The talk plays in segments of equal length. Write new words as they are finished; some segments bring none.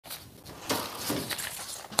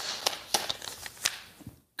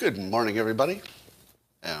Good morning, everybody,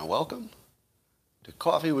 and welcome to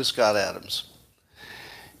Coffee with Scott Adams.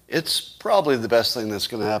 It's probably the best thing that's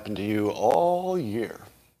going to happen to you all year.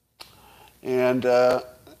 And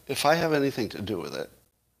if I have anything to do with it,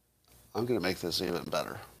 I'm going to make this even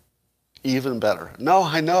better. Even better. No,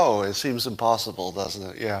 I know, it seems impossible,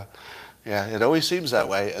 doesn't it? Yeah, it always seems that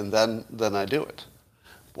way, and then I do it.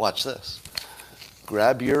 Watch this.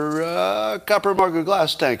 Grab your cup or mug or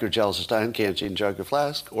glass, tankard, chalice, stein, canteen, jug or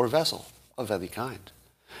flask, or vessel of any kind.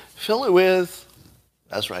 Fill it with,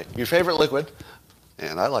 that's right, your favorite liquid,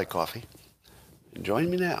 and I like coffee. And join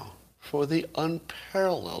me now for the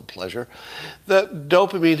unparalleled pleasure, the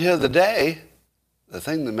dopamine hit of the day, the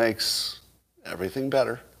thing that makes everything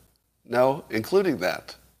better. No, including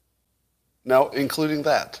that. No, including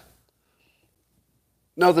that.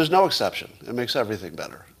 No, there's no exception. It makes everything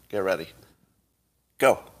better. Get ready.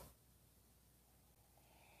 Go.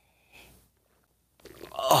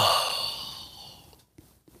 Oh.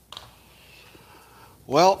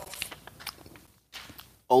 Well,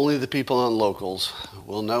 only the people on Locals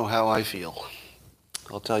will know how I feel.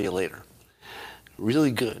 I'll tell you later. Really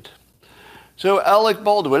good. So Alec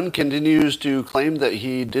Baldwin continues to claim that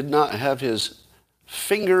he did not have his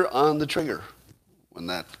finger on the trigger when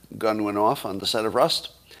that gun went off on the set of Rust.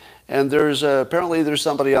 And apparently there's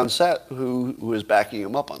somebody on set who is backing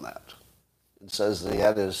him up on that. And says that he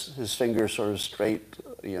had his finger sort of straight,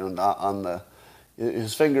 not on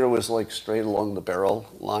his finger was like straight along the barrel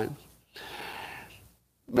line.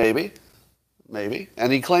 Maybe.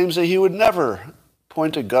 And he claims that he would never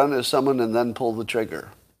point a gun at someone and then pull the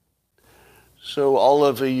trigger. So all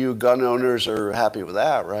of you gun owners are happy with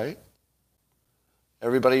that, right?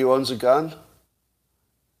 Everybody who owns a gun?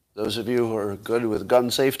 Those of you who are good with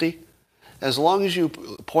gun safety, as long as you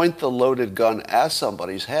point the loaded gun at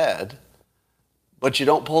somebody's head, but you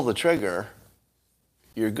don't pull the trigger,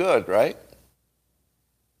 you're good, right?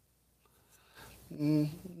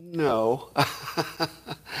 No.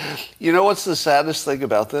 You know what's the saddest thing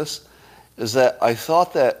about this? Is that I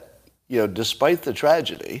thought that, despite the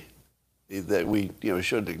tragedy that we,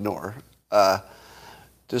 shouldn't ignore,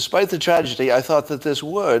 despite the tragedy, I thought that this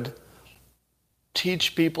would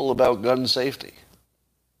teach people about gun safety.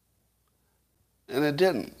 And it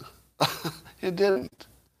didn't. It didn't.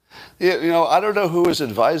 I don't know who was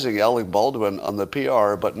advising Alec Baldwin on the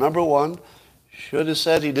PR, but number one, should have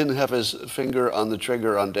said he didn't have his finger on the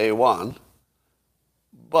trigger on day one.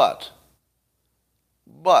 But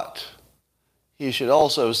he should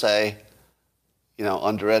also say,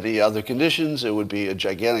 under any other conditions, it would be a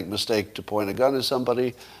gigantic mistake to point a gun at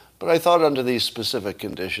somebody. But I thought under these specific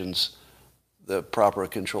conditions, the proper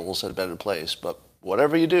controls had been in place. But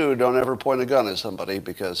whatever you do, don't ever point a gun at somebody,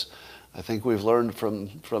 because I think we've learned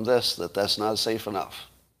from this that that's not safe enough.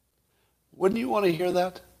 Wouldn't you want to hear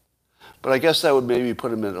that? But I guess that would maybe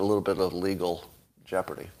put him in a little bit of legal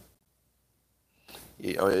jeopardy.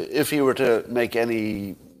 If he were to make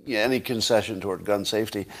any concession toward gun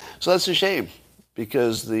safety. So that's a shame,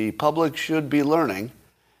 because the public should be learning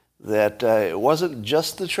that it wasn't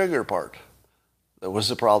just the trigger part that was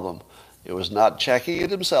the problem. It was not checking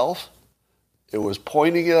it himself. It was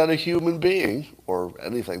pointing it at a human being, or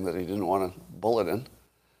anything that he didn't want to bullet in,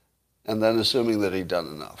 and then assuming that he'd done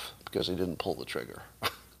enough because he didn't pull the trigger.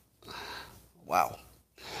 Wow.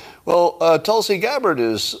 Well, Tulsi Gabbard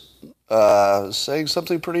is saying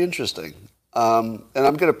something pretty interesting. And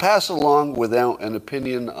I'm going to pass it along without an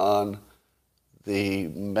opinion on the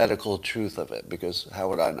medical truth of it, because how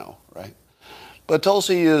would I know, right? But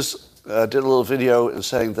Tulsi did a little video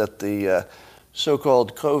saying that the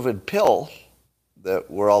so-called COVID pill that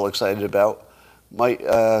we're all excited about might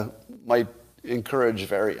encourage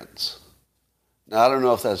variants. Now, I don't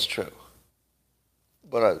know if that's true,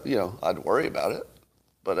 but I'd worry about it.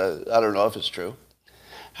 But I don't know if it's true.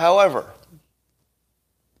 However,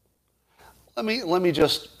 let me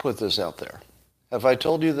just put this out there. Have I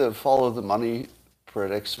told you that Follow the Money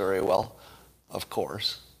predicts very well? Of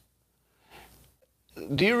course.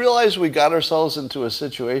 Do you realize we got ourselves into a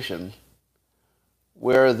situation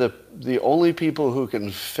where the only people who can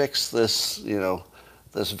fix this,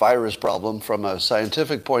 this virus problem from a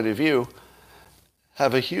scientific point of view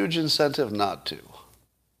have a huge incentive not to?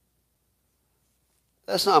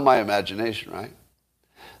 That's not my imagination, right?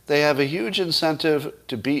 They have a huge incentive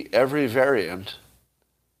to beat every variant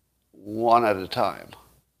one at a time.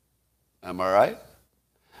 Am I right?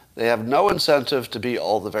 They have no incentive to beat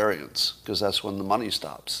all the variants, because that's when the money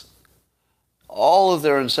stops. All of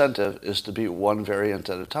their incentive is to beat one variant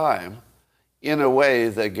at a time in a way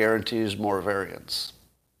that guarantees more variants.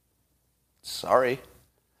 Sorry.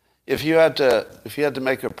 if you had to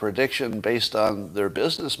make a prediction based on their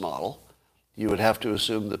business model, you would have to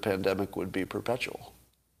assume the pandemic would be perpetual,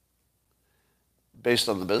 based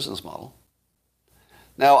on the business model.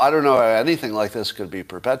 Now, I don't know how anything like this could be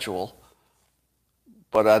perpetual,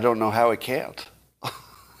 but I don't know how it can't.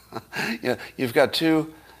 You've got two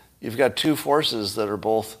forces that are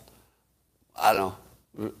both, I don't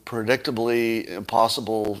know, predictably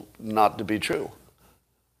impossible not to be true.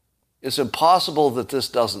 It's impossible that this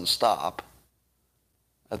doesn't stop.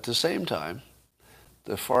 At the same time,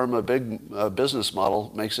 the pharma business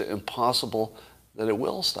model makes it impossible that it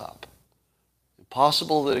will stop.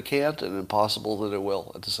 Impossible that it can't, and impossible that it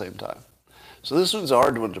will at the same time. So this one's a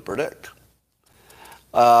hard one to predict.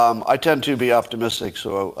 I tend to be optimistic,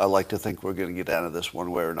 so I like to think we're going to get out of this one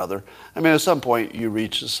way or another. I mean, at some point you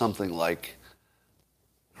reach something like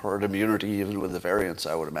herd immunity, even with the variants,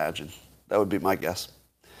 I would imagine. That would be my guess.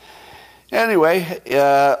 Anyway,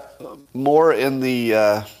 more in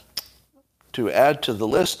the to add to the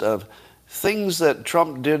list of things that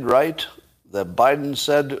Trump did right, that Biden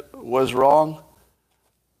said was wrong,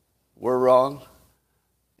 were wrong,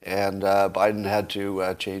 and Biden had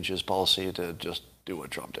to change his policy to just do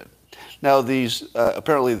what Trump did. Now, these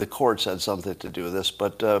apparently the courts had something to do with this,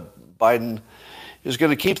 but Biden is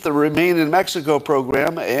going to keep the Remain in Mexico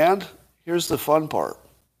program, and here's the fun part,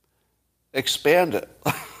 expand it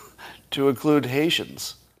to include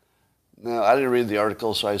Haitians. Now, I didn't read the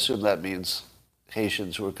article, so I assume that means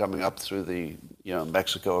Haitians who are coming up through the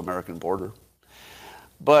Mexico-American border.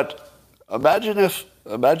 But imagine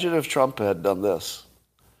if Trump had done this,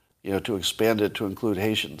 to expand it to include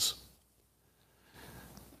Haitians.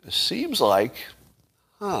 It seems like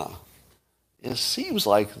the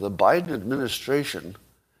Biden administration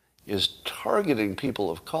is targeting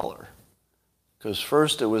people of color. Because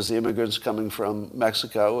first it was the immigrants coming from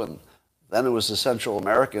Mexico, and then it was the Central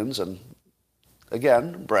Americans, and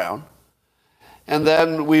again, brown. And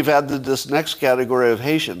then we've added this next category of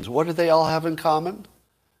Haitians. What do they all have in common?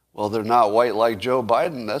 Well, they're not white like Joe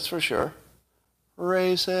Biden, that's for sure.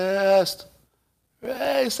 Racist.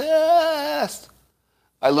 Racist.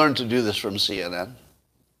 I learned to do this from CNN.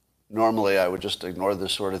 Normally, I would just ignore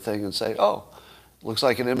this sort of thing and say, oh, looks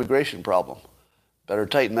like an immigration problem. Better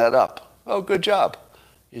tighten that up. Oh, good job.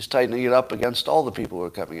 He's tightening it up against all the people who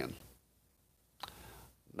are coming in.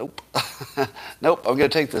 Nope. Nope. I'm going to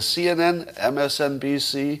take the CNN,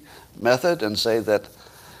 MSNBC method and say that,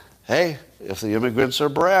 hey, if the immigrants are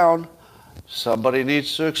brown, somebody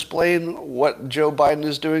needs to explain what Joe Biden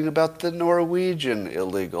is doing about the Norwegian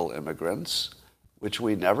illegal immigrants, which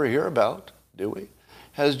we never hear about, do we?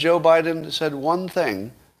 Has Joe Biden said one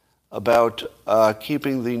thing about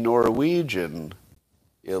keeping the Norwegian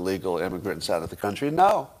illegal immigrants out of the country?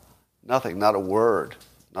 No, nothing, not a word.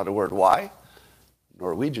 Not a word. Why?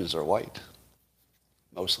 Norwegians are white,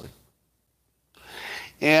 mostly.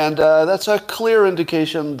 And that's a clear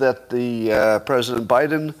indication that the President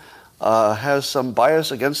Biden has some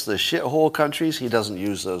bias against the shithole countries. He doesn't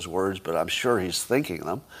use those words, but I'm sure he's thinking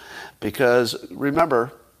them. Because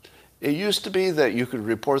remember, it used to be that you could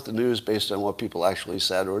report the news based on what people actually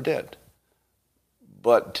said or did.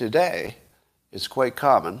 But today, it's quite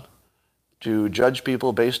common to judge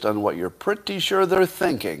people based on what you're pretty sure they're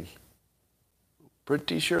thinking.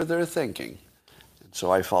 Pretty sure they're thinking. And so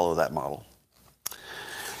I follow that model.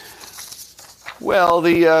 Well,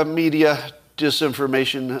 the media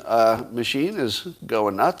disinformation machine is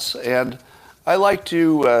going nuts. And I like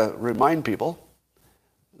to remind people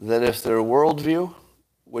that if their worldview,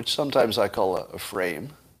 which sometimes I call a frame,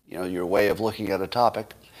 your way of looking at a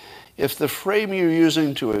topic, if the frame you're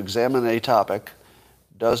using to examine a topic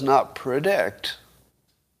does not predict,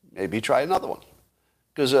 maybe try another one.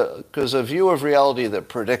 Because a view of reality that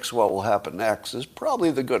predicts what will happen next is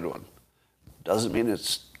probably the good one. Doesn't mean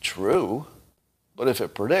it's true, but if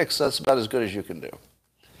it predicts, that's about as good as you can do.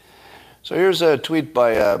 So here's a tweet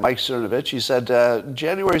by Mike Cernovich. He said,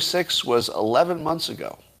 January 6th was 11 months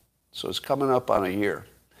ago, so it's coming up on a year.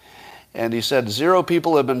 And he said, 0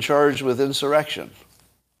 people have been charged with insurrection.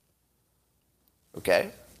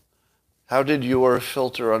 Okay. How did your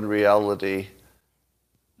filter on reality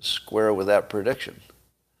square with that prediction?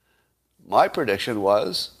 My prediction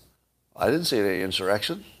was, I didn't see any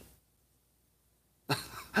insurrection.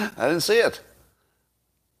 I didn't see it.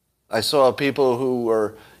 I saw people who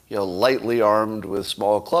were, lightly armed with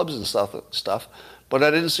small clubs and stuff, but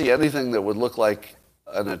I didn't see anything that would look like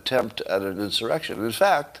an attempt at an insurrection. In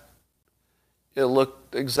fact, it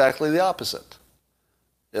looked exactly the opposite.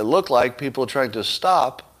 It looked like people trying to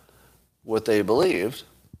stop what they believed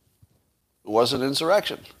was an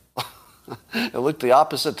insurrection. It looked the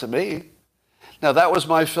opposite to me. Now, that was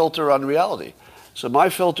my filter on reality. So my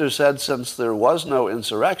filter said since there was no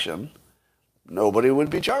insurrection, nobody would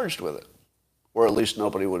be charged with it, or at least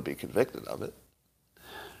nobody would be convicted of it.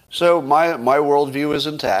 So my worldview is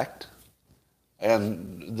intact,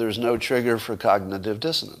 and there's no trigger for cognitive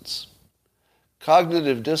dissonance.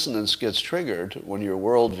 Cognitive dissonance gets triggered when your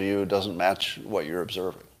worldview doesn't match what you're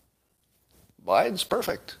observing. Mine's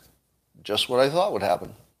perfect. Just what I thought would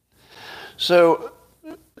happen. So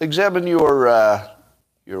examine your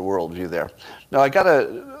worldview there. Now, I got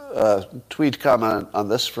a tweet comment on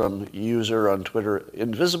this from user on Twitter,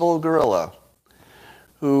 Invisible Gorilla,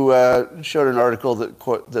 who showed an article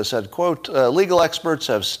that said, quote, legal experts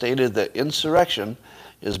have stated that insurrection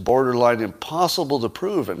is borderline impossible to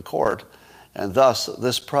prove in court, and thus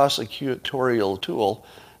this prosecutorial tool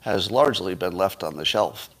has largely been left on the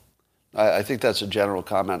shelf. I think that's a general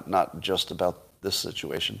comment, not just about this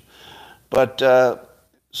situation. But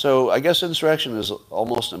so I guess insurrection is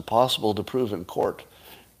almost impossible to prove in court.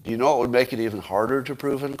 Do you know what would make it even harder to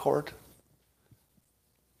prove in court?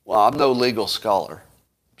 Well, I'm no legal scholar,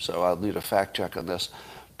 so I'll need a fact check on this.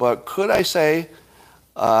 But could I say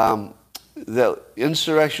that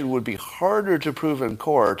insurrection would be harder to prove in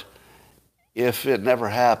court if it never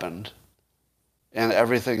happened and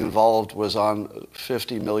everything involved was on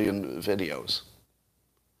 50 million videos?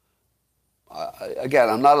 Again,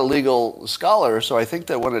 I'm not a legal scholar, so I think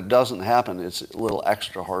that when it doesn't happen, it's a little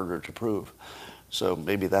extra harder to prove. So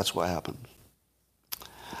maybe that's what happened.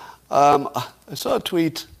 I saw a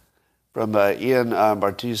tweet from Ian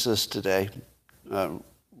Martisis today,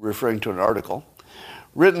 referring to an article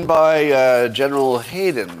written by General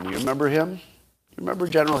Hayden. You remember him? You remember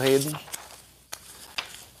General Hayden?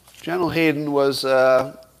 General Hayden was,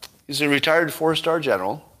 he's a retired four-star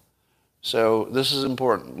general. So this is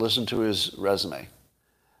important. Listen to his resume.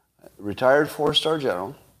 Retired four-star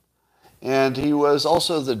general. And he was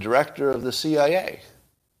also the director of the CIA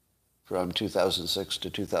from 2006 to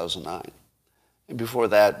 2009. And before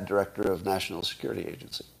that, director of National Security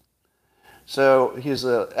Agency. So he's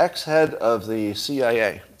the ex-head of the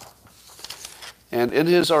CIA. And in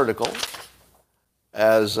his article,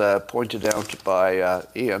 as pointed out by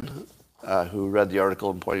Ian, who read the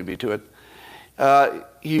article and pointed me to it,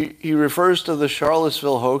 he refers to the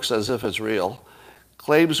Charlottesville hoax as if it's real,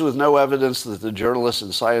 claims with no evidence that the journalists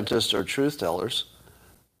and scientists are truth tellers.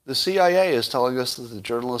 The CIA is telling us that the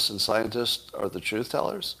journalists and scientists are the truth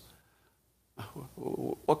tellers?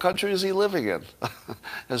 What country is he living in?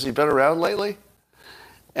 Has he been around lately?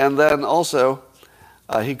 And then also,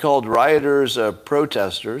 he called rioters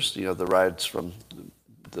protesters, you know, the riots from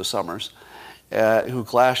the summers, who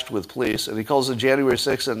clashed with police, and he calls the January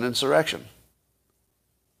 6th an insurrection.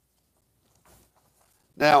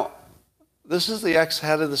 Now, this is the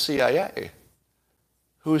ex-head of the CIA,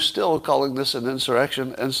 who is still calling this an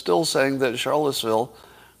insurrection and still saying that Charlottesville,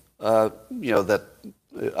 that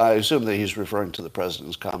I assume that he's referring to the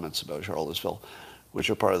president's comments about Charlottesville, which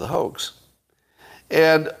are part of the hoax.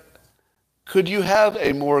 And could you have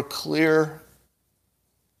a more clear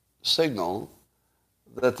signal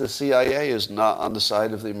that the CIA is not on the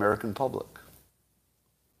side of the American public?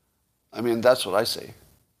 I mean, that's what I see.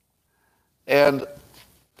 And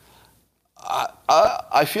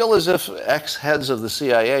I feel as if ex-heads of the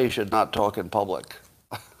CIA should not talk in public.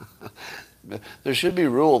 There should be a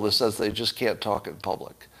rule that says they just can't talk in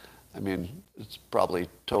public. I mean, it's probably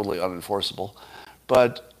totally unenforceable,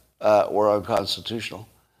 but or unconstitutional.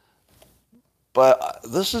 But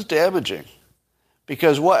this is damaging,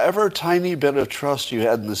 because whatever tiny bit of trust you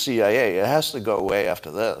had in the CIA, it has to go away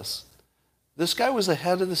after this. This guy was the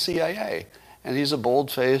head of the CIA, and he's a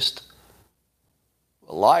bold-faced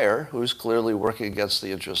liar who's clearly working against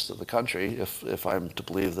the interests of the country, if I'm to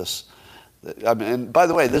believe this. I mean, and by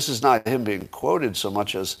the way, this is not him being quoted so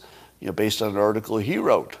much as, based on an article he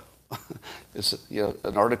wrote. It's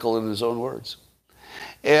an article in his own words.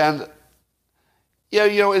 And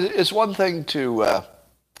it's one thing to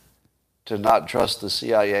not trust the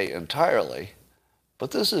CIA entirely,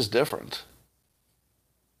 but this is different,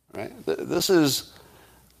 right? This is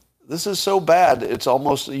so bad, it's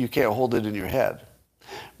almost you can't hold it in your head.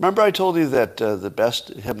 Remember I told you that the best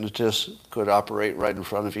hypnotists could operate right in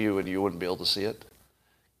front of you and you wouldn't be able to see it?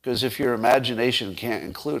 Because if your imagination can't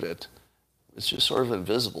include it, it's just sort of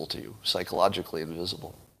invisible to you, psychologically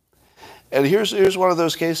invisible. And here's one of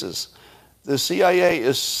those cases. The CIA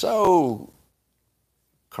is so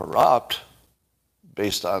corrupt,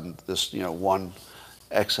 based on this one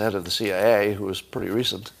ex-head of the CIA who was pretty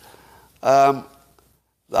recent, that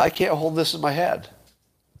I can't hold this in my head.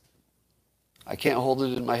 I can't hold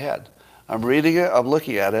it in my head. I'm reading it, I'm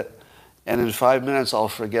looking at it, and in 5 minutes I'll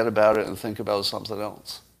forget about it and think about something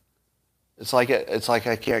else. It's like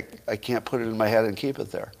I can't put it in my head and keep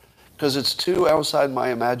it there, because it's too outside my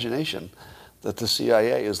imagination that the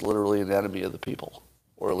CIA is literally an enemy of the people,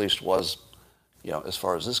 or at least was, as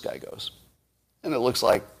far as this guy goes. And it looks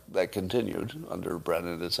like that continued under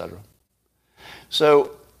Brennan, etc.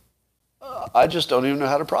 So I just don't even know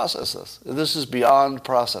how to process this. This is beyond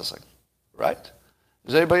processing, right?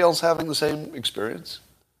 Is anybody else having the same experience?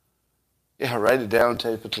 Yeah, write it down,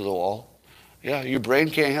 tape it to the wall. Yeah, your brain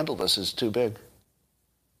can't handle this. It's too big.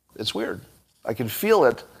 It's weird. I can feel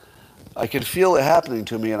it. I can feel it happening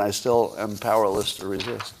to me, and I still am powerless to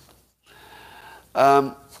resist.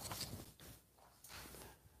 How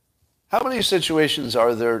many situations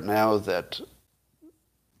are there now that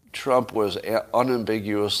Trump was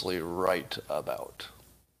unambiguously right about?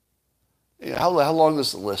 How long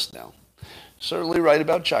is the list now? Certainly right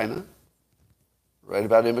about China, right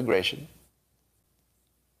about immigration,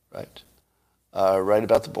 right? Right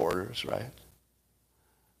about the borders, right?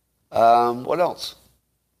 What else?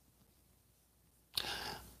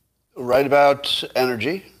 Right about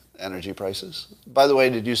energy prices. By the way,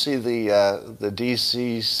 did you see the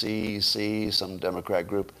DCCC, some Democrat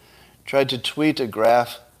group, tried to tweet a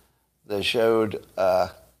graph that showed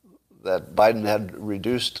that Biden had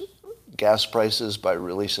reduced gas prices by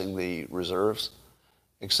releasing the reserves,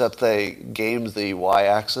 except they gamed the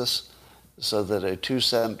y-axis so that a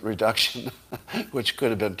 2-cent reduction, which could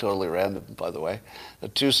have been totally random, by the way, a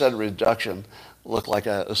 2-cent reduction looked like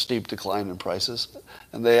a steep decline in prices.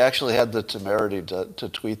 And they actually had the temerity to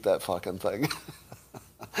tweet that fucking thing,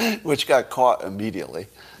 which got caught immediately,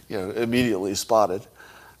 immediately spotted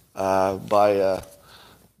by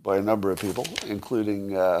a number of people,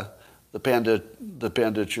 including the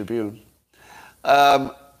Panda Tribune.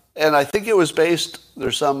 And I think it was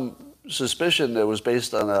there's some suspicion that it was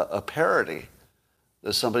based on a parody,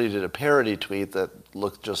 that somebody did a parody tweet that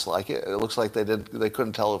looked just like it. It looks like they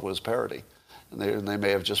couldn't tell if it was parody. And they may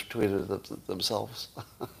have just tweeted it themselves.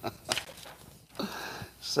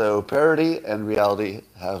 So parody and reality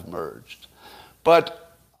have merged.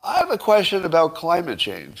 But I have a question about climate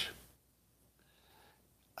change.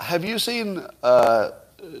 Have you seen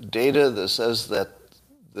data that says that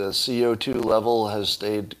the CO2 level has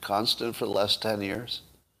stayed constant for the last 10 years?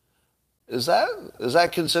 Is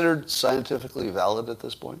that considered scientifically valid at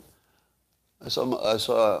this point? I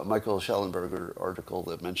saw a Michael Schellenberger article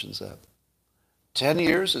that mentions that. 10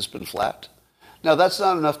 years it's been flat. Now that's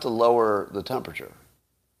not enough to lower the temperature,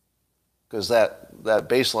 because that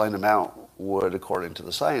baseline amount would, according to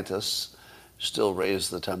the scientists, still raise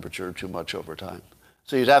the temperature too much over time.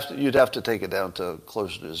 So you'd have to take it down to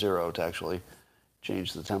closer to zero to actually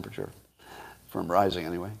change the temperature from rising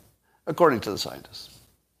anyway, according to the scientists.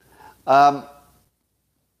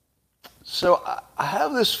 So I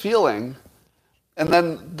have this feeling, and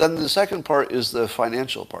then the second part is the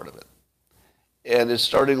financial part of it. And it's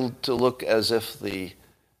starting to look as if the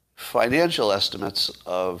financial estimates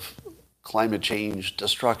of climate change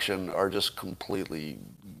destruction are just completely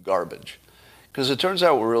garbage. Because it turns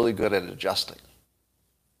out we're really good at adjusting.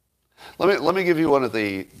 Let me give you one of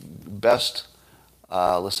the best,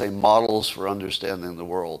 let's say, models for understanding the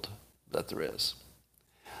world that there is.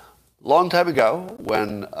 Long time ago,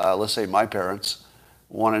 when, let's say, my parents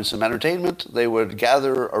wanted some entertainment, they would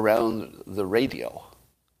gather around the radio,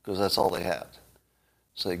 because that's all they had.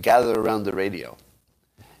 So they gathered around the radio.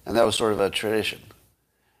 And that was sort of a tradition.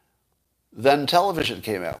 Then television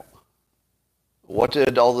came out. What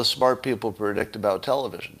did all the smart people predict about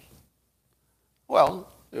television? Well,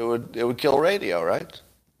 it would kill radio, right?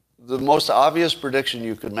 The most obvious prediction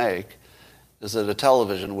you could make is that a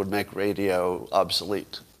television would make radio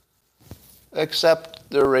obsolete. Except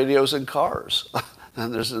there are radios in cars.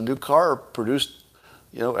 And there's a new car produced,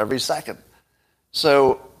 every second.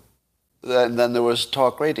 So then there was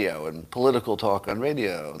talk radio and political talk on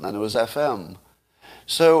radio, and then there was FM.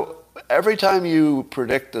 So every time you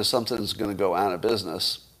predict that something's going to go out of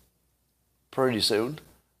business pretty soon,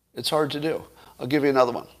 it's hard to do. I'll give you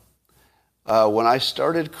another one. When I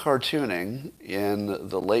started cartooning in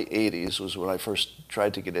the late 80s was when I first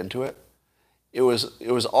tried to get into it. It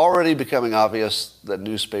was already becoming obvious that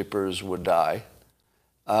newspapers would die.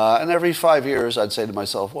 And every 5 years, I'd say to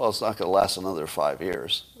myself, well, it's not going to last another 5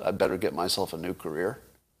 years. I'd better get myself a new career.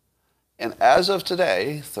 And as of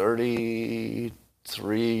today,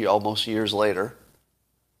 33 almost years later,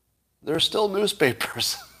 there's still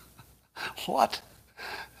newspapers. What?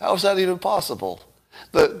 How is that even possible?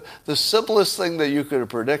 The simplest thing that you could have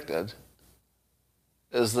predicted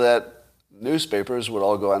is that newspapers would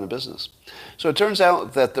all go out of business. So it turns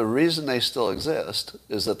out that the reason they still exist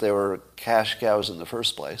is that they were cash cows in the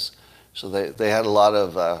first place. So they had a lot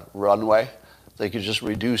of runway. They could just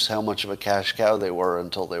reduce how much of a cash cow they were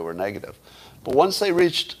until they were negative. But once they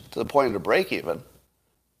reached to the point of break even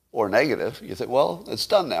or negative, you think, well, it's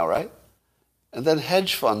done now, right? And then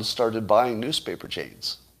hedge funds started buying newspaper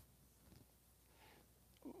chains.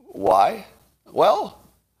 Why? Well,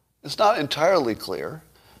 it's not entirely clear,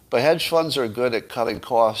 but hedge funds are good at cutting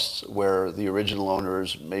costs where the original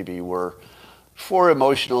owners maybe were, for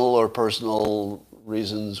emotional or personal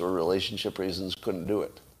reasons or relationship reasons, couldn't do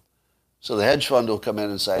it. So the hedge fund will come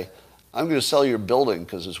in and say, I'm going to sell your building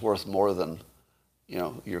because it's worth more than,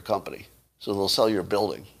 your company. So they'll sell your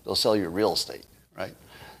building. They'll sell your real estate, right?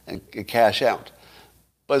 And cash out.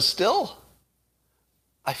 But still,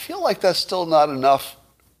 I feel like that's still not enough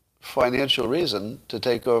financial reason to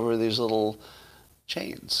take over these little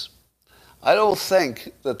chains. I don't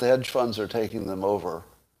think that the hedge funds are taking them over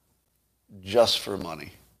just for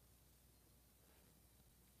money.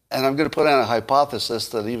 And I'm going to put out a hypothesis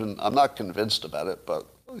that I'm not convinced about it, but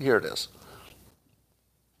here it is.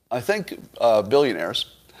 I think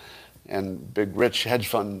billionaires and big rich hedge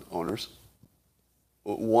fund owners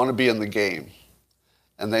want to be in the game.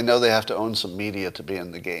 And they know they have to own some media to be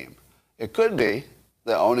in the game. It could be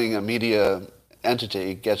that owning a media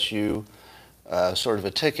entity gets you sort of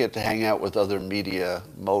a ticket to hang out with other media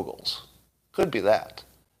moguls. Could be that.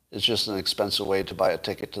 It's just an expensive way to buy a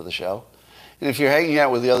ticket to the show. And if you're hanging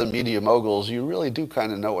out with the other media moguls, you really do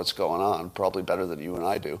kind of know what's going on, probably better than you and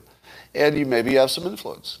I do. And you maybe have some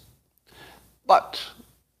influence. But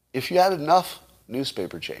if you had enough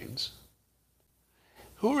newspaper chains,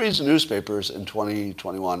 who reads newspapers in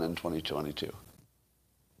 2021 and 2022?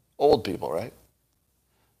 Old people, right?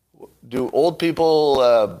 Do old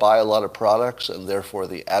people buy a lot of products and therefore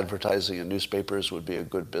the advertising in newspapers would be a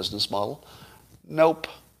good business model? Nope.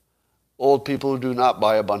 Old people do not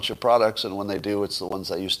buy a bunch of products, and when they do, it's the ones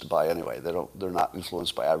they used to buy anyway. They're not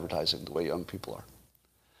influenced by advertising the way young people are.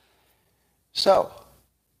 So,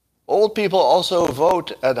 old people also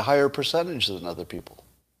vote at a higher percentage than other people.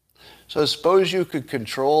 So suppose you could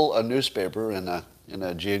control a newspaper in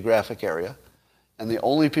a geographic area, and the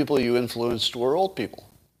only people you influenced were old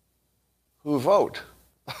people who vote.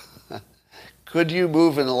 Could you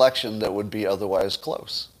move an election that would be otherwise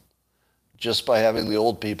close just by having the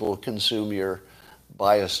old people consume your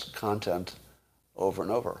biased content over and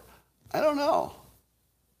over? I don't know.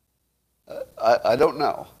 I don't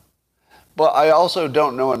know. But I also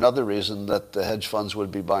don't know another reason that the hedge funds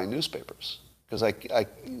would be buying newspapers. Because I've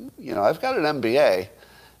got an MBA,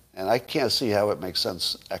 and I can't see how it makes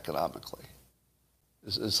sense economically.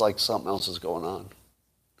 It's like something else is going on.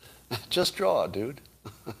 Just draw, dude.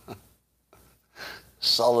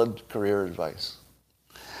 Solid career advice.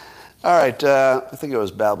 All right, I think I was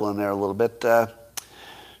babbling there a little bit.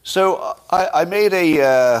 So I made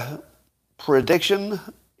a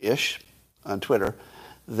prediction-ish on Twitter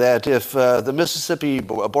that if the Mississippi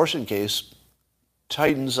abortion case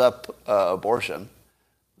tightens up abortion,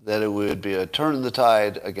 that it would be a turn in the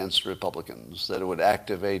tide against Republicans, that it would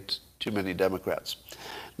activate too many Democrats.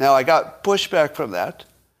 Now, I got pushback from that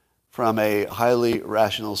from a highly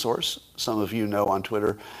rational source. Some of you know on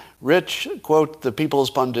Twitter. Rich, quote, the People's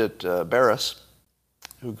Pundit Barris,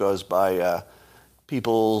 who goes by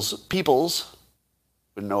People's,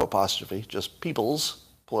 with no apostrophe, just People's,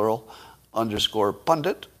 plural,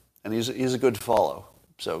 _pundit, and he's a good follow,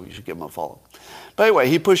 so you should give him a follow. But anyway,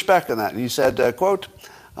 he pushed back on that, and he said, quote,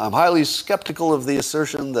 I'm highly skeptical of the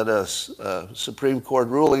assertion that a Supreme Court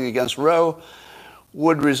ruling against Roe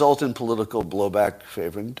would result in political blowback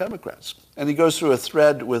favoring Democrats. And he goes through a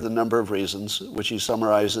thread with a number of reasons, which he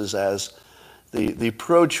summarizes as the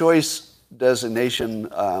pro-choice designation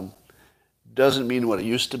doesn't mean what it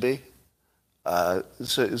used to be.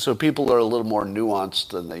 So people are a little more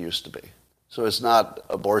nuanced than they used to be. So it's not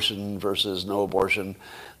abortion versus no abortion.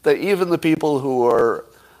 That even the people who are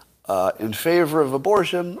in favor of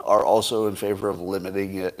abortion are also in favor of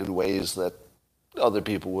limiting it in ways that other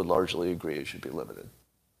people would largely agree it should be limited.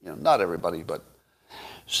 Not everybody, but.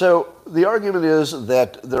 So the argument is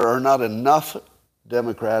that there are not enough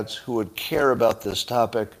Democrats who would care about this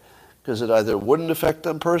topic because it either wouldn't affect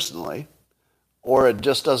them personally or it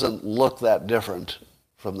just doesn't look that different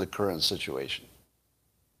from the current situation.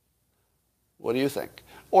 What do you think?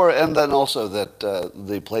 And then also that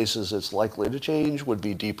the places it's likely to change would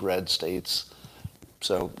be deep red states,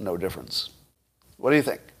 so no difference. What do you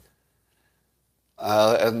think?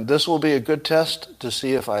 And this will be a good test to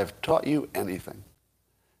see if I've taught you anything.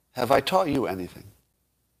 Have I taught you anything?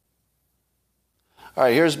 All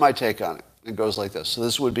right, here's my take on it. It goes like this. So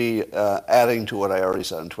this would be adding to what I already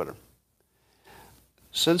said on Twitter.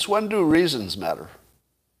 Since when do reasons matter?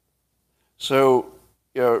 So,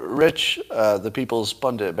 Rich, the People's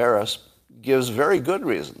Pundit Barris, gives very good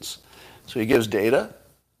reasons. So he gives data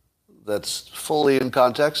that's fully in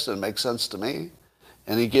context and makes sense to me,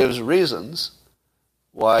 and he gives reasons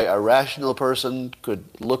why a rational person could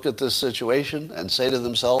look at this situation and say to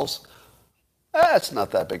themselves, it's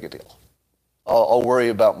not that big a deal. I'll worry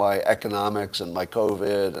about my economics and my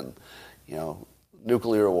COVID and,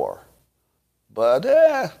 nuclear war. But,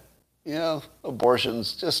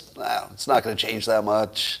 abortion's just, it's not going to change that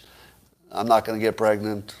much. I'm not going to get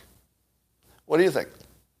pregnant. What do you think?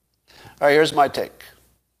 All right, here's my take.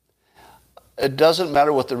 It doesn't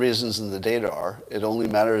matter what the reasons in the data are. It only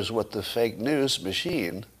matters what the fake news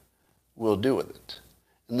machine will do with it.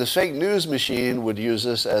 And the fake news machine would use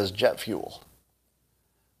this as jet fuel.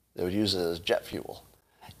 They would use it as jet fuel.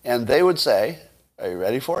 And they would say, are you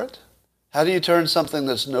ready for it? How do you turn something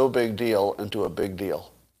that's no big deal into a big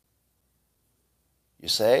deal? You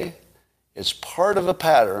say, it's part of a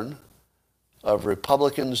pattern of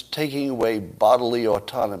Republicans taking away bodily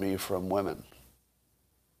autonomy from women.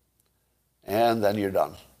 And then you're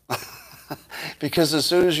done. Because as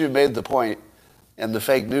soon as you made the point, and the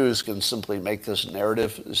fake news can simply make this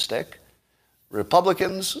narrative stick,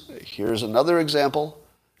 Republicans, here's another example,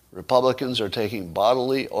 Republicans are taking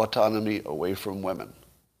bodily autonomy away from women.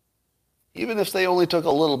 Even if they only took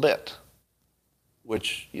a little bit,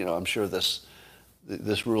 which, I'm sure this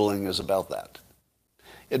ruling is about that.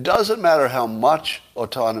 It doesn't matter how much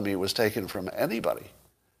autonomy was taken from anybody.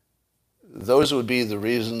 Those would be the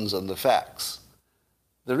reasons and the facts.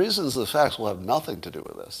 The reasons and the facts will have nothing to do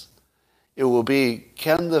with this. It will be,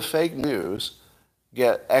 can the fake news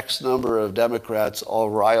get X number of Democrats all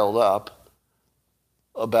riled up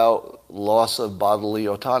about loss of bodily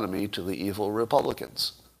autonomy to the evil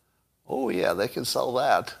Republicans? Oh yeah, they can sell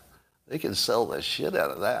that. They can sell the shit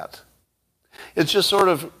out of that. It's just sort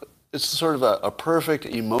of a perfect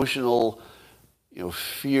emotional,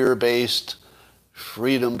 fear-based,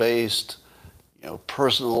 freedom-based,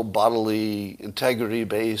 personal bodily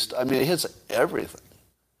integrity-based. I mean, it hits everything.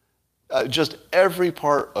 Just every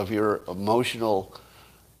part of your emotional,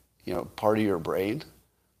 part of your brain.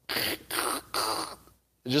 It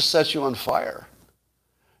just sets you on fire.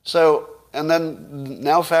 So, and then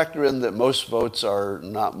now factor in that most votes are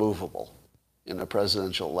not movable in a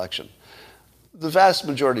presidential election. The vast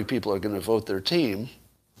majority of people are going to vote their team,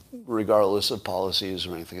 regardless of policies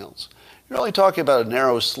or anything else. You're only talking about a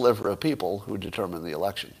narrow sliver of people who determine the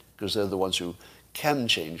election, because they're the ones who can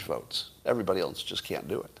change votes. Everybody else just can't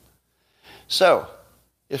do it. So,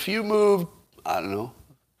 if you move,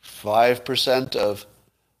 5% of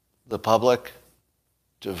the public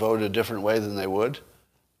to vote a different way than they would,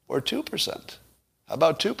 or 2%. How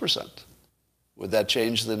about 2%? Would that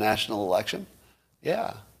change the national election?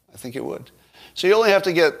 Yeah, I think it would. So you only have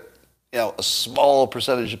to get, a small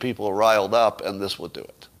percentage of people riled up, and this would do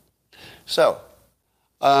it. So,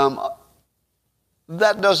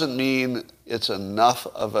 that doesn't mean it's enough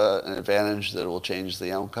of an advantage that it will change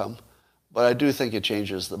the outcome, but I do think it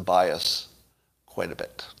changes the bias quite a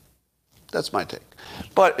bit. That's my take.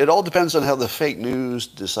 But it all depends on how the fake news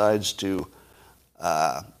decides to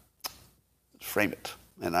frame it.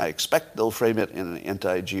 And I expect they'll frame it in an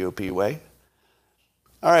anti-GOP way.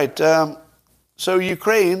 All right. So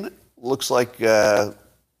Ukraine looks like they're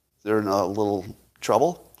in a little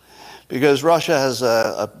trouble because Russia has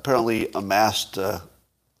apparently amassed a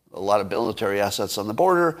lot of military assets on the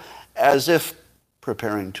border as if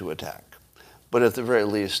preparing to attack, but at the very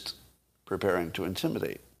least preparing to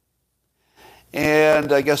intimidate.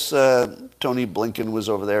 And I guess Tony Blinken was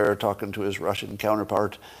over there talking to his Russian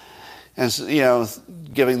counterpart and,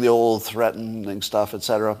 giving the old threatening stuff,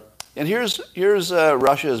 etc. And here's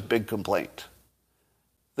Russia's big complaint.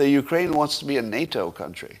 The Ukraine wants to be a NATO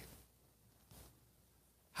country.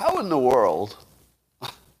 How in the world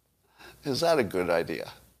is that a good idea?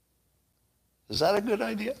 Is that a good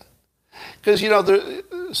idea? Because,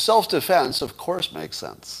 self-defense, of course, makes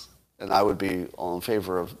sense. And I would be all in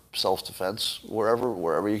favor of self-defense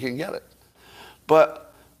wherever you can get it.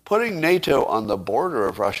 But putting NATO on the border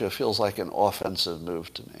of Russia feels like an offensive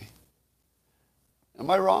move to me. Am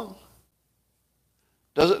I wrong?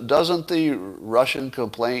 Doesn't the Russian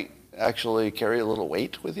complaint actually carry a little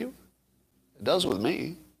weight with you? It does with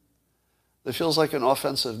me. It feels like an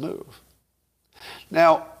offensive move.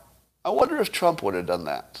 Now, I wonder if Trump would have done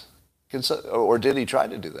that. Or did he try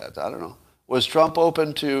to do that? I don't know. Was Trump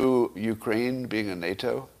open to Ukraine being a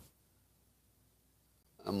NATO?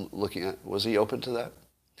 I'm looking at, was he open to that?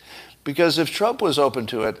 Because if Trump was open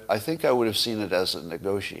to it, I think I would have seen it as a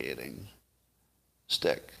negotiating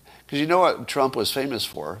stick. Because you know what Trump was famous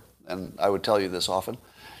for, and I would tell you this often,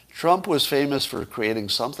 Trump was famous for creating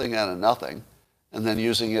something out of nothing and then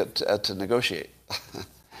using it to negotiate.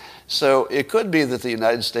 So it could be that the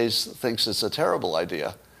United States thinks it's a terrible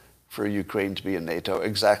idea for Ukraine to be in NATO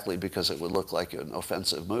exactly because it would look like an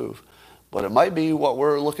offensive move. But it might be what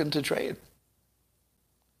we're looking to trade.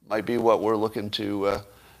 Might be what we're looking to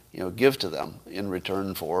give to them in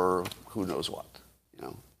return for who knows what,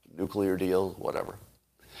 nuclear deal, whatever.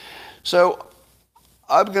 So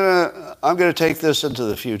I'm gonna take this into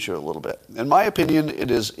the future a little bit. In my opinion,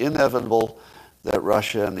 it is inevitable that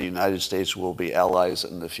Russia and the United States will be allies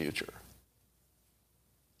in the future.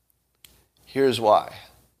 Here's why.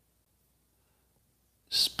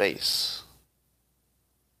 Space.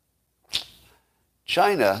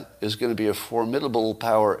 China is going to be a formidable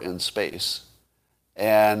power in space,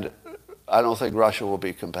 and I don't think Russia will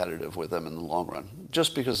be competitive with them in the long run,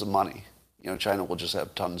 just because of money. China will just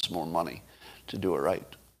have tons more money to do it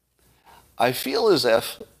right. I feel as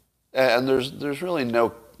if, and there's really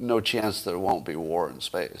no chance there won't be war in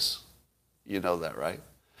space. You know that, right?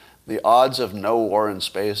 The odds of no war in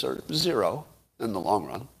space are zero in the long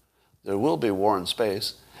run. There will be war in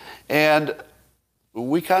space, and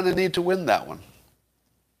we kind of need to win that one.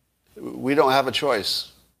 We don't have a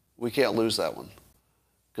choice. We can't lose that one,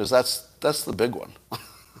 because that's the big one.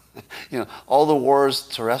 All the wars,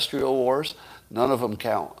 terrestrial wars, none of them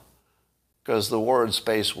count, because the war in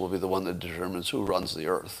space will be the one that determines who runs the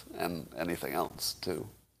Earth and anything else too.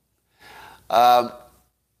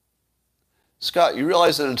 Scott, you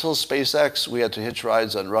realize that until SpaceX, we had to hitch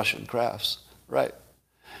rides on Russian crafts, right?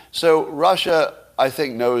 So Russia, I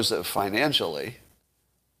think, knows that financially,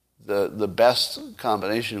 the best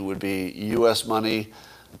combination would be U.S. money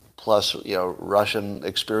plus Russian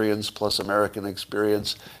experience plus American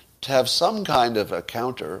experience to have some kind of a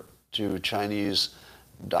counter to Chinese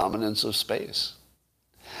dominance of space.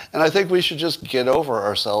 And I think we should just get over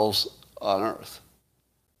ourselves on Earth,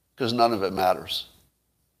 because none of it matters.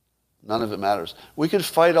 None of it matters. We could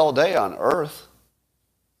fight all day on Earth.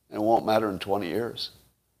 It won't matter in 20 years.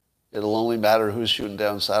 It'll only matter who's shooting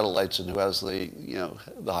down satellites and who has the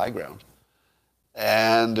high ground.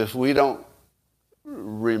 And if we don't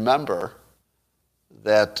remember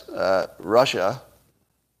that Russia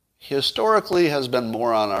historically has been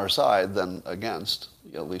more on our side than against,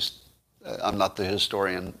 at least I'm not the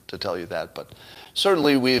historian to tell you that, but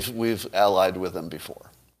certainly we've allied with them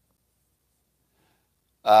before.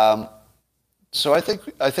 So I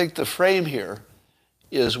think the frame here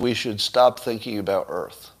is we should stop thinking about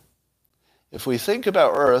Earth. If we think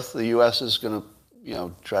about Earth, the U.S. is going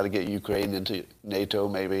to, try to get Ukraine into NATO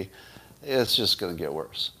maybe. It's just going to get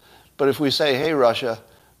worse. But if we say, hey, Russia,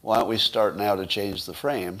 why don't we start now to change the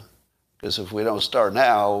frame? Because if we don't start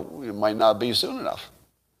now, it might not be soon enough.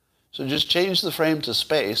 So just change the frame to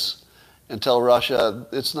space and tell Russia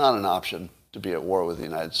it's not an option to be at war with the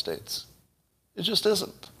United States. It just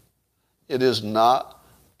isn't. It is not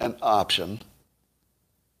an option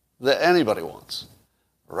that anybody wants.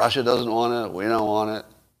 Russia doesn't want it. We don't want it.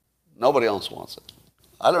 Nobody else wants it.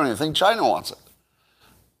 I don't even think China wants it.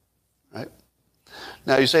 Right?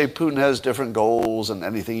 Now you say Putin has different goals and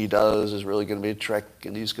anything he does is really going to be a trick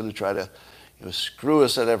and he's going to try to screw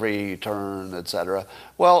us at every turn, etc.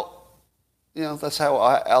 Well, that's how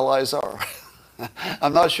our allies are.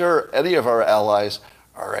 I'm not sure any of our allies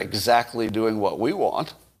are exactly doing what we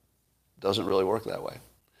want. It doesn't really work that way.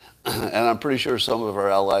 And I'm pretty sure some of our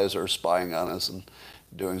allies are spying on us and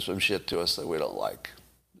doing some shit to us that we don't like.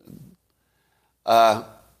 All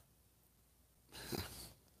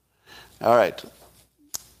right.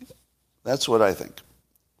 That's what I think.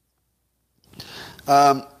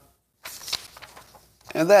 And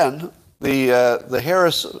then the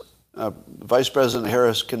Harris, Vice President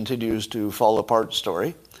Harris continues to fall apart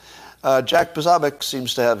story. Jack Posobiec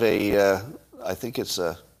seems to have I think it's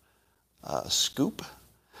a scoop.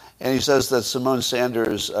 And he says that Simone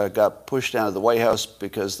Sanders got pushed out of the White House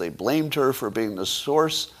because they blamed her for being the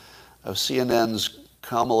source of CNN's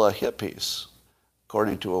Kamala hit piece,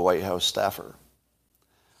 according to a White House staffer.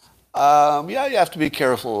 You have to be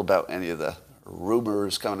careful about any of the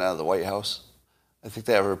rumors coming out of the White House. I think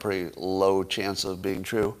they have a pretty low chance of being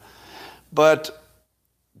true. But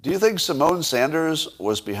do you think Simone Sanders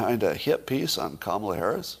was behind a hit piece on Kamala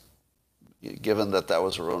Harris, given that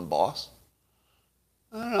was her own boss?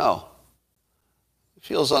 I don't know. It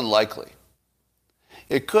feels unlikely.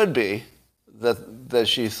 It could be that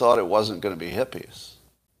she thought it wasn't going to be a hit piece.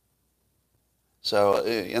 So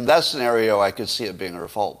in that scenario, I could see it being her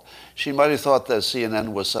fault. She might have thought that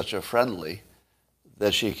CNN was such a friendly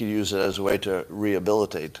that she could use it as a way to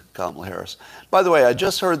rehabilitate Kamala Harris. By the way, I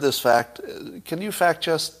just heard this fact. Can you fact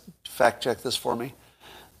check this for me?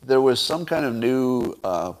 There was some kind of new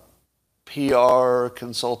PR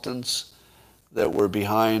consultants that were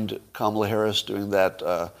behind Kamala Harris doing that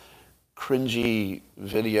cringy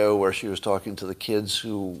video where she was talking to the kids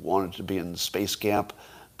who wanted to be in space camp,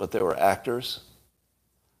 but they were actors.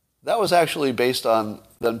 That was actually based on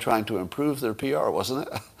them trying to improve their PR, wasn't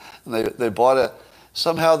it? And they bought it.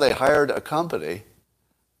 Somehow they hired a company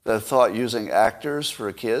that thought using actors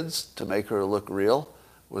for kids to make her look real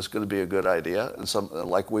was going to be a good idea, and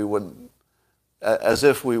as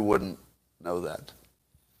if we wouldn't know that.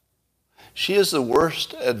 She is the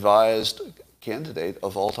worst advised candidate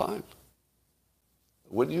of all time.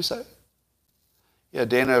 Wouldn't you say? Yeah,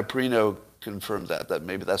 Dana Perino confirmed that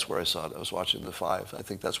maybe that's where I saw it. I was watching The Five. I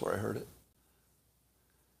think that's where I heard it.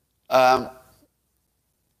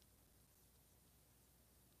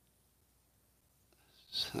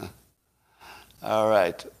 All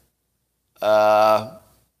right.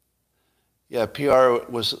 Yeah, PR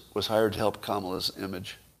was hired to help Kamala's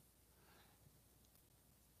image.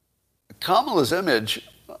 Kamala's image,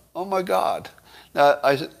 oh my God. Now,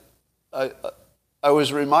 I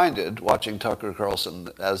was reminded watching Tucker Carlson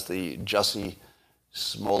as the Jussie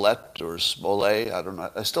Smollett or Smollett, I don't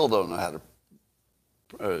know, I still don't know how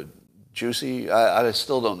to, Juicy, I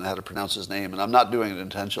still don't know how to pronounce his name, and I'm not doing it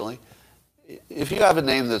intentionally. If you have a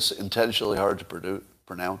name that's intentionally hard to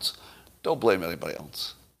pronounce, don't blame anybody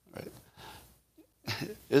else, right?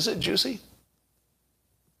 Is it Juicy?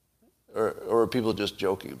 Or are people just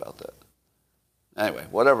joking about that? Anyway,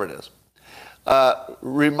 whatever it is.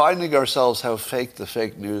 Reminding ourselves how fake the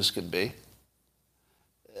fake news can be.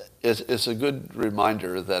 It's a good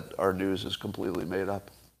reminder that our news is completely made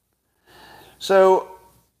up. So,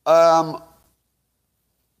 and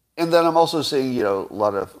then I'm also seeing, a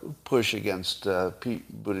lot of push against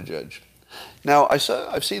Pete Buttigieg. Now,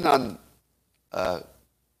 I've seen on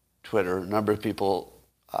Twitter a number of people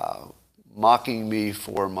mocking me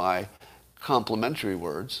for my complimentary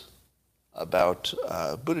words about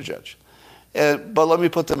Buttigieg. But let me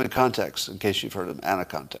put them in context, in case you've heard them out of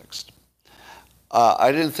context.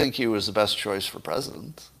 I didn't think he was the best choice for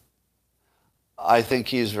president. I think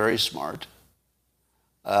he's very smart.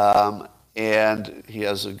 And he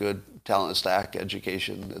has a good talent stack,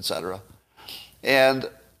 education, etc. And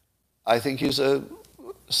I think he's a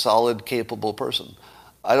solid, capable person.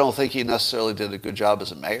 I don't think he necessarily did a good job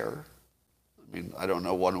as a mayor. I mean, I don't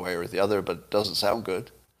know one way or the other, but it doesn't sound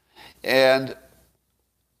good. And,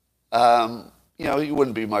 he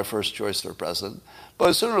wouldn't be my first choice for president.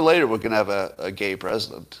 But sooner or later, we're going to have a gay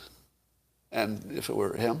president. And if it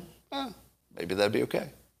were him, maybe that'd be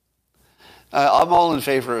okay. I'm all in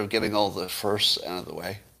favor of getting all the firsts out of the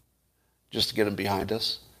way, just to get them behind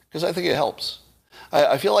us, because I think it helps.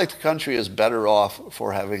 I feel like the country is better off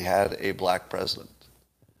for having had a black president.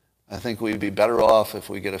 I think we'd be better off if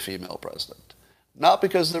we get a female president. Not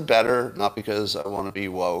because they're better, not because I want to be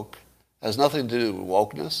woke. It has nothing to do with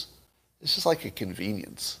wokeness. It's just like a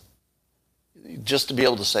convenience. Just to be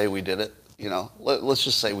able to say we did it, let's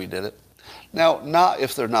just say we did it. Now, not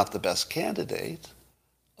if they're not the best candidate.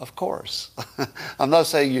 Of course. I'm not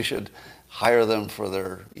saying you should hire them for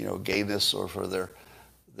their, gayness or for their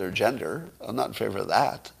gender. I'm not in favor of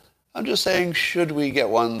that. I'm just saying, should we get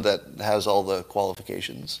one that has all the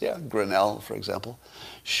qualifications? Yeah, Grinnell, for example.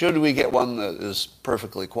 Should we get one that is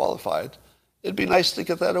perfectly qualified? It'd be nice to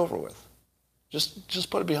get that over with. Just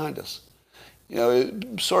put it behind us.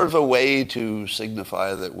 Sort of a way to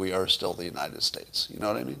signify that we are still the United States. You know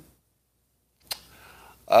what I mean?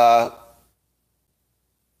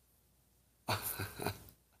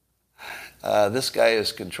 This guy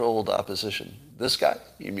is controlled opposition. This guy?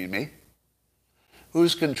 You mean me?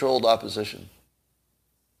 Who's controlled opposition?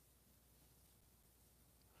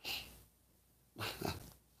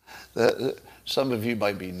 Some of you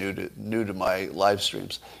might be new to my live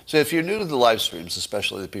streams. So if you're new to the live streams,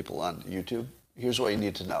 especially the people on YouTube, here's what you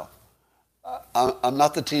need to know. I'm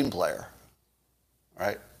not the team player,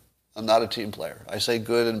 right? I'm not a team player. I say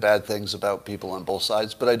good and bad things about people on both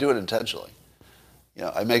sides, but I do it intentionally.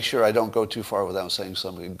 I make sure I don't go too far without saying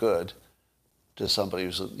something good to somebody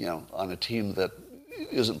who's, on a team that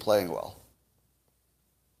isn't playing well.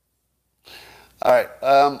 All right.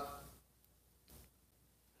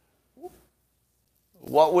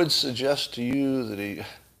 What would suggest to you that he...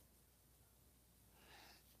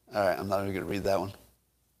 All right, I'm not even going to read that one.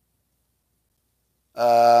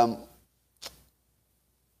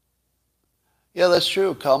 Yeah, that's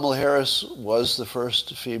true. Kamala Harris was the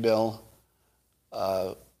first female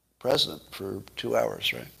president for 2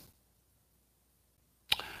 hours, right?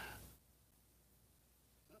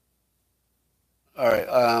 All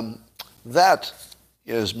right. That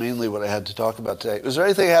is mainly what I had to talk about today. Was there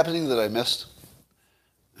anything happening that I missed?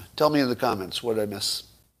 Tell me in the comments what I miss.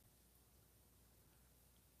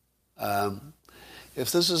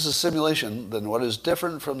 If this is a simulation, then what is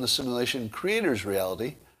different from the simulation creator's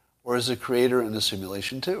reality, or is the creator in the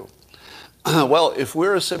simulation too? Well, if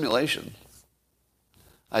we're a simulation,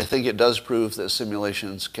 I think it does prove that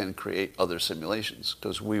simulations can create other simulations,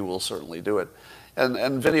 because we will certainly do it.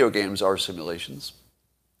 And video games are simulations.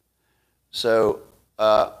 So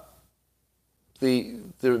the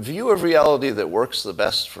view of reality that works the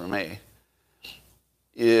best for me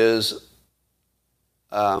is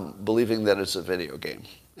believing that it's a video game,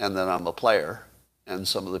 and that I'm a player, and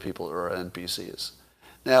some of the people are NPCs.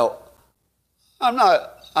 Now, I'm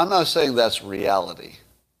not saying that's reality.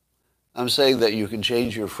 I'm saying that you can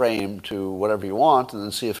change your frame to whatever you want and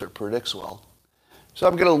then see if it predicts well. So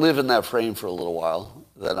I'm going to live in that frame for a little while,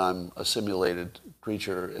 that I'm a simulated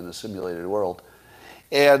creature in a simulated world.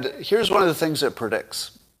 And here's one of the things it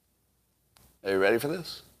predicts. Are you ready for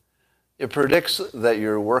this? It predicts that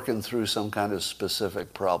you're working through some kind of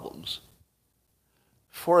specific problems.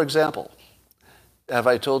 For example, have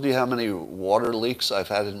I told you how many water leaks I've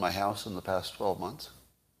had in my house in the past 12 months?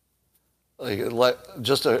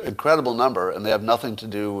 Just an incredible number, and they have nothing to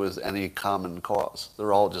do with any common cause.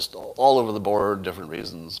 They're all just all over the board, different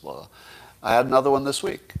reasons. Well, I had another one this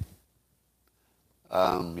week.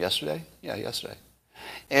 Yesterday? Yeah, yesterday.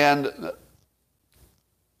 And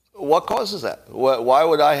what causes that? Why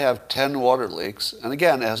would I have 10 water leaks? And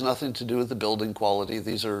again, it has nothing to do with the building quality.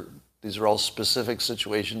 These are all specific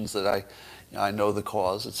situations that I know the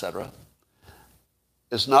cause, etc.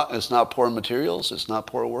 It's not poor materials. It's not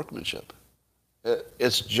poor workmanship.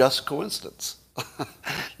 It's just coincidence.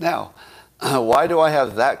 Now, why do I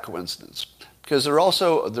have that coincidence? Because there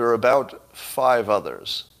are about 5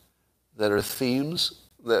 others that are themes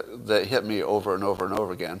that hit me over and over and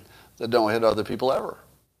over again that don't hit other people ever.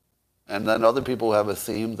 And then other people have a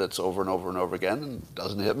theme that's over and over and over again and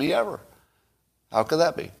doesn't hit me ever. How could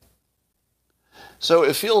that be? So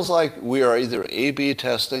it feels like we are either A/B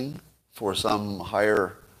testing for some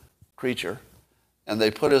higher creature, and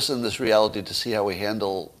they put us in this reality to see how we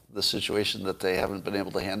handle the situation that they haven't been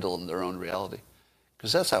able to handle in their own reality.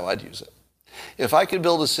 Because that's how I'd use it. If I could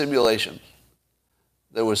build a simulation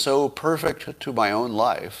that was so perfect to my own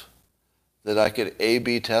life that I could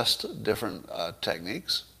A/B test different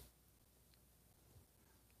techniques,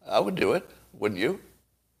 I would do it, wouldn't you?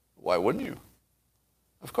 Why wouldn't you?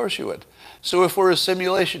 Of course you would. So if we're a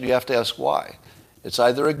simulation, you have to ask why. It's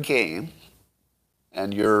either a game,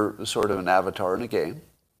 and you're sort of an avatar in a game.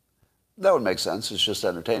 That would make sense. It's just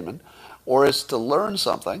entertainment. Or it's to learn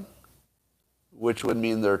something, which would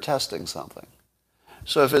mean they're testing something.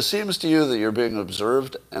 So if it seems to you that you're being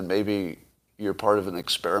observed and maybe you're part of an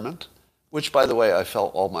experiment, which, by the way, I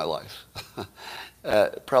felt all my life,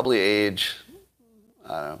 probably age,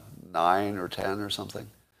 I don't know, 9 or 10 or something,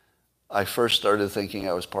 I first started thinking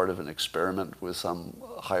I was part of an experiment with some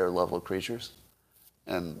higher level creatures.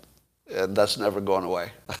 And that's never gone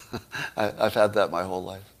away. I've had that my whole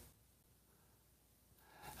life.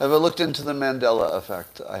 Have I looked into the Mandela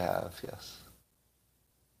effect? I have, yes.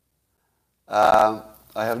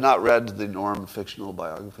 I have not read the Norm fictional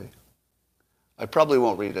biography. I probably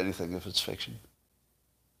won't read anything if it's fiction.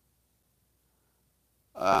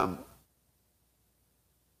 All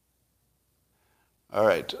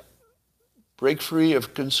right. Break free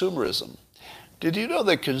of consumerism. Did you know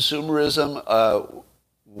that consumerism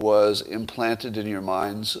was implanted in your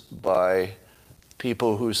minds by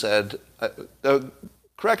people who said,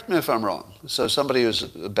 correct me if I'm wrong. So somebody who's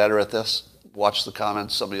better at this, watch the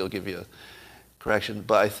comments, somebody will give you a correction.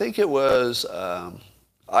 But I think it was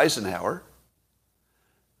Eisenhower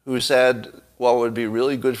who said, what would be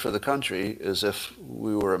really good for the country is if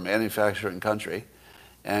we were a manufacturing country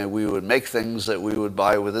and we would make things that we would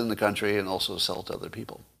buy within the country and also sell to other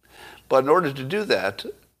people. But in order to do that,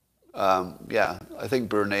 I think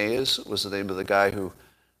Bernays was the name of the guy who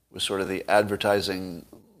was sort of the advertising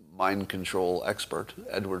mind control expert,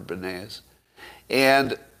 Edward Bernays.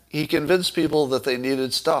 And he convinced people that they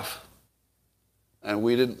needed stuff. And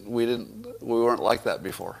we weren't like that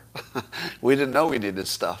before. We didn't know we needed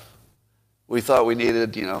stuff. We thought we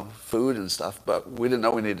needed, food and stuff, but we didn't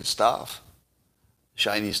know we needed stuff.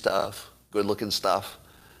 Shiny stuff, good-looking stuff,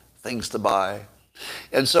 things to buy.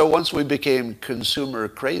 And so once we became consumer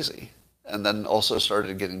crazy, and then also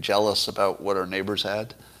started getting jealous about what our neighbors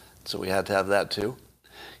had, So we had to have that too.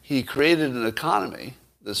 He created an economy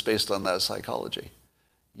that's based on that psychology.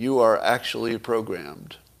 You are actually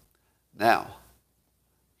programmed. Now,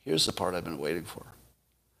 here's the part I've been waiting for.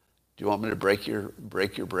 Do you want me to break your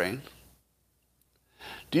brain?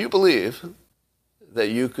 Do you believe that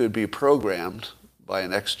you could be programmed by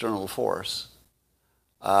an external force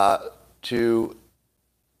to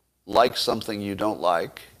like something you don't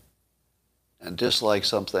like and dislike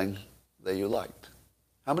something that you liked?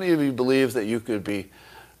 How many of you believe that you could be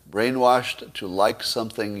brainwashed to like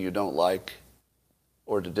something you don't like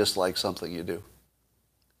or to dislike something you do?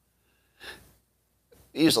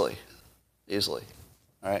 Easily.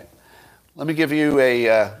 All right. Let me give you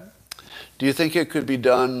do you think it could be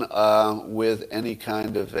done with any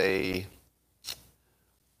kind of a,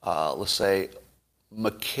 let's say,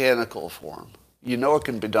 mechanical form? You know it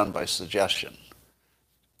can be done by suggestion.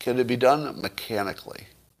 Can it be done mechanically,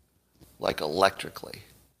 like electrically,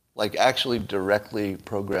 like actually directly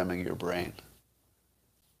programming your brain?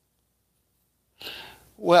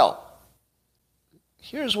 Well,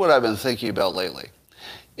 here's what I've been thinking about lately.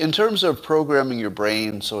 In terms of programming your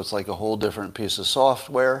brain so it's like a whole different piece of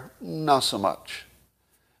software, not so much.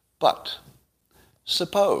 But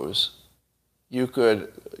suppose you could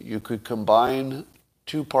combine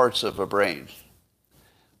two parts of a brain.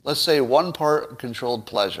 Let's say one part controlled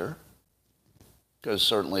pleasure, because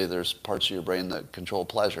certainly there's parts of your brain that control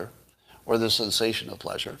pleasure, or the sensation of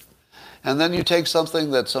pleasure. And then you take something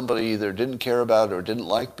that somebody either didn't care about or didn't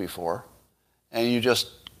like before, and you just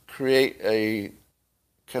create a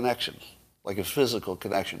connection, like a physical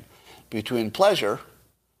connection, between pleasure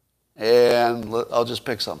and, I'll just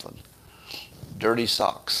pick something, dirty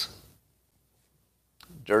socks.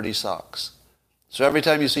 Dirty socks. So every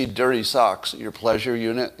time you see dirty socks, your pleasure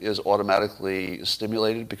unit is automatically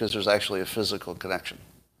stimulated because there's actually a physical connection.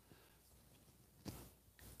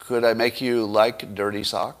 Could I make you like dirty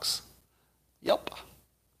socks? Yep,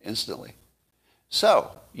 instantly.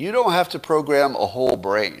 So you don't have to program a whole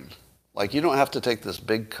brain. Like, you don't have to take this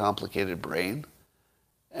big, complicated brain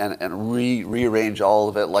and rearrange all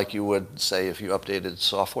of it like you would, say, if you updated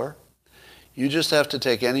software. You just have to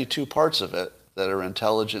take any two parts of it that are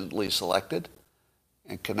intelligently selected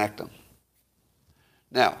and connect them.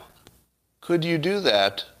 Now, could you do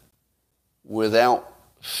that without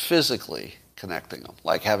physically connecting them,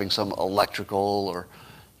 like having some electrical or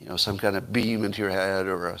some kind of beam into your head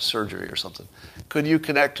or a surgery or something? Could you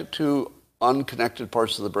connect two unconnected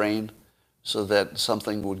parts of the brain so that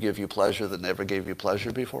something would give you pleasure that never gave you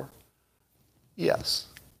pleasure before? Yes.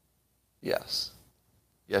 Yes,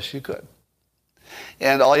 you could.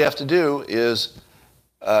 And all you have to do is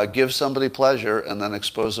give somebody pleasure and then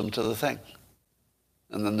expose them to the thing.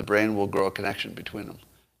 And then the brain will grow a connection between them.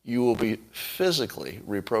 You will be physically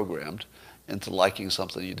reprogrammed into liking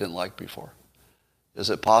something you didn't like before. Is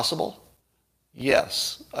it possible?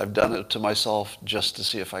 Yes. I've done it to myself just to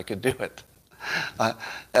see if I could do it. I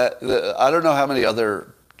don't know how many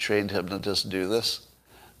other trained hypnotists do this,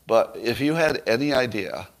 but if you had any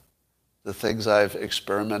idea the things I've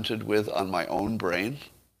experimented with on my own brain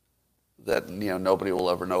that nobody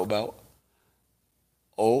will ever know about,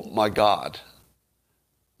 oh my God.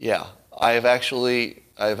 Yeah, I've actually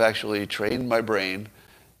trained my brain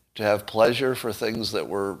to have pleasure for things that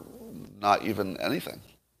were not even anything.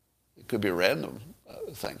 It could be a random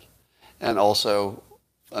thing. And also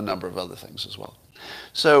a number of other things as well.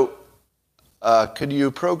 So, could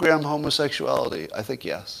you program homosexuality? I think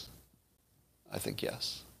yes.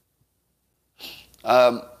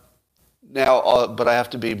 Now, but I have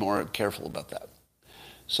to be more careful about that.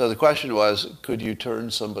 So the question was, could you turn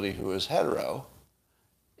somebody who is hetero,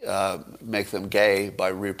 make them gay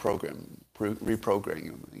by reprogramming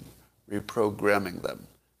them?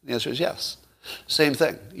 The answer is yes. Same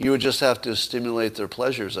thing. You would just have to stimulate their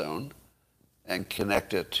pleasure zone and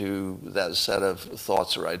connect it to that set of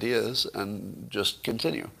thoughts or ideas and just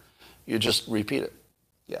continue. You just repeat it.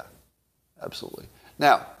 Yeah, absolutely.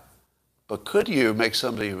 Now, but could you make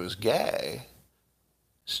somebody who is gay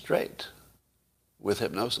straight with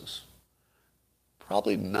hypnosis?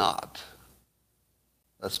 Probably not.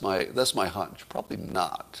 That's my hunch. Probably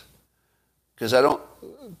not. Because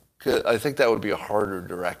I think that would be a harder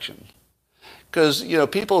direction. Because,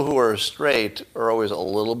 people who are straight are always a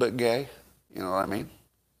little bit gay. You know what I mean?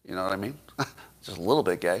 Just a little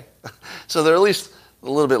bit gay. So they're at least a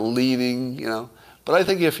little bit leaning, But I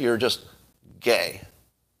think if you're just gay,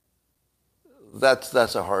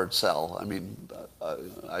 that's a hard sell. I mean,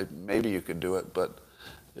 maybe you could do it, but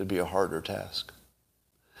it'd be a harder task.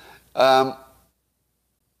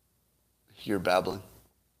 You're babbling.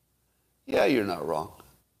 Yeah, you're not wrong.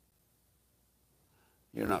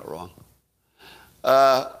 You're not wrong.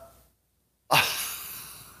 Uh,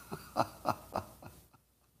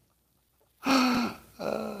 all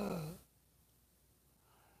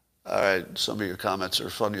right, some of your comments are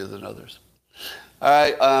funnier than others. All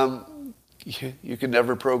right, you could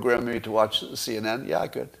never program me to watch CNN? Yeah, I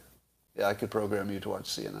could. Yeah, I could program you to watch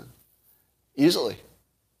CNN. Easily.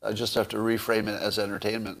 I just have to reframe it as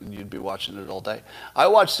entertainment, and you'd be watching it all day. I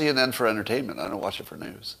watch CNN for entertainment. I don't watch it for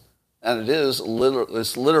news. And it's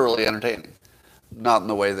literally entertaining. Not in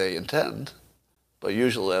the way they intend, but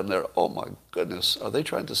usually I'm there, oh my goodness, are they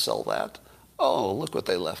trying to sell that? Oh, look what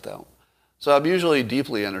they left out. So I'm usually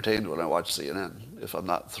deeply entertained when I watch CNN, if I'm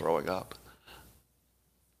not throwing up.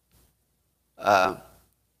 I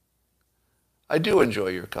do enjoy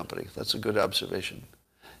your company. That's a good observation.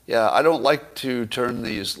 Yeah, I don't like to turn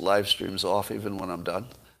these live streams off even when I'm done,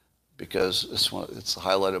 because it's the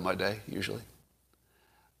highlight of my day, usually.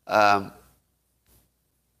 Now,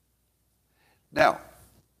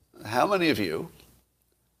 how many of you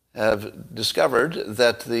have discovered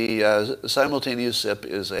that the simultaneous sip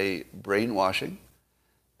is a brainwashing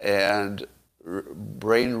and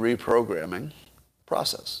brain reprogramming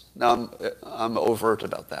process? Now, I'm overt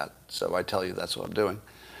about that, so I tell you that's what I'm doing.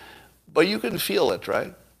 But you can feel it,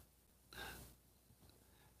 right?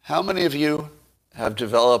 How many of you have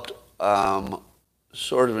developed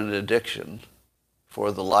sort of an addiction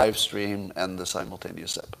for the live stream and the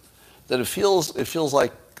simultaneous sip? That it feels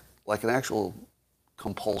like an actual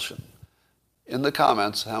compulsion. In the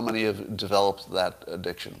comments, how many have developed that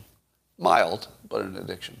addiction? Mild, but an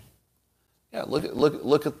addiction. Yeah,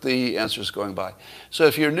 look at the answers going by. So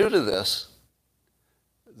if you're new to this,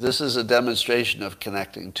 this is a demonstration of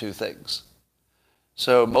connecting two things.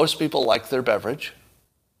 So most people like their beverage,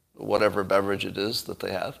 whatever beverage it is that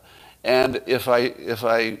they have. And if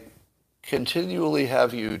I continually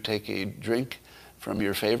have you take a drink from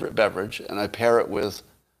your favorite beverage and I pair it with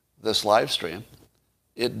this live stream,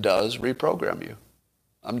 it does reprogram you.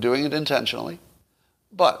 I'm doing it intentionally,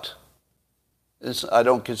 but I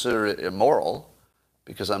don't consider it immoral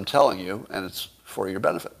because I'm telling you and it's for your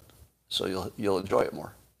benefit. So you'll enjoy it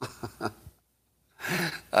more.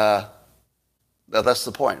 Now that's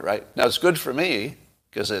the point, right? Now it's good for me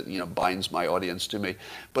because it binds my audience to me,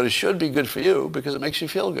 but it should be good for you because it makes you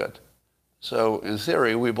feel good. So in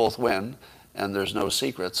theory, we both win, and there's no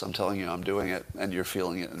secrets. I'm telling you I'm doing it, and you're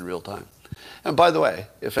feeling it in real time. And by the way,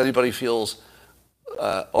 if anybody feels,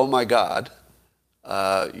 oh my God,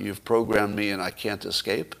 you've programmed me and I can't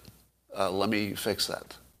escape, let me fix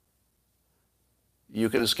that. You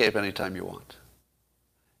can escape anytime you want.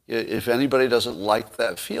 If anybody doesn't like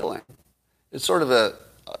that feeling, it's sort of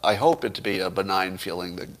I hope it to be a benign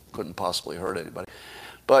feeling that couldn't possibly hurt anybody.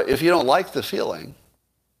 But if you don't like the feeling,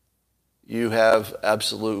 you have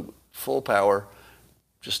absolute full power.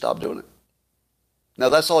 Just stop doing it. Now,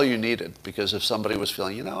 that's all you needed, because if somebody was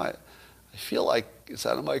feeling, I feel like it's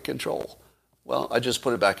out of my control. Well, I just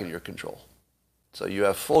put it back in your control. So you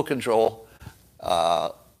have full control,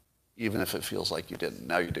 even if it feels like you didn't.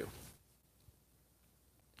 Now you do.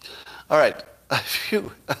 All right.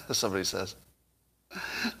 Somebody says,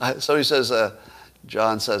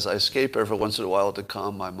 John says, I escape every once in a while to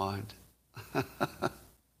calm my mind.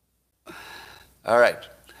 All right.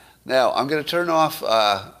 Now, I'm going to turn off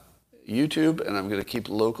YouTube, and I'm going to keep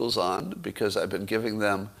locals on because I've been giving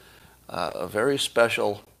them a very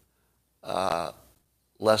special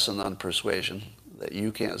lesson on persuasion that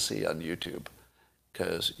you can't see on YouTube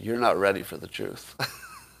because you're not ready for the truth.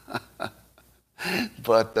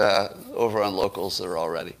 But over on locals, they're all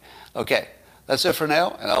ready. Okay, that's it for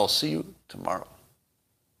now, and I'll see you tomorrow.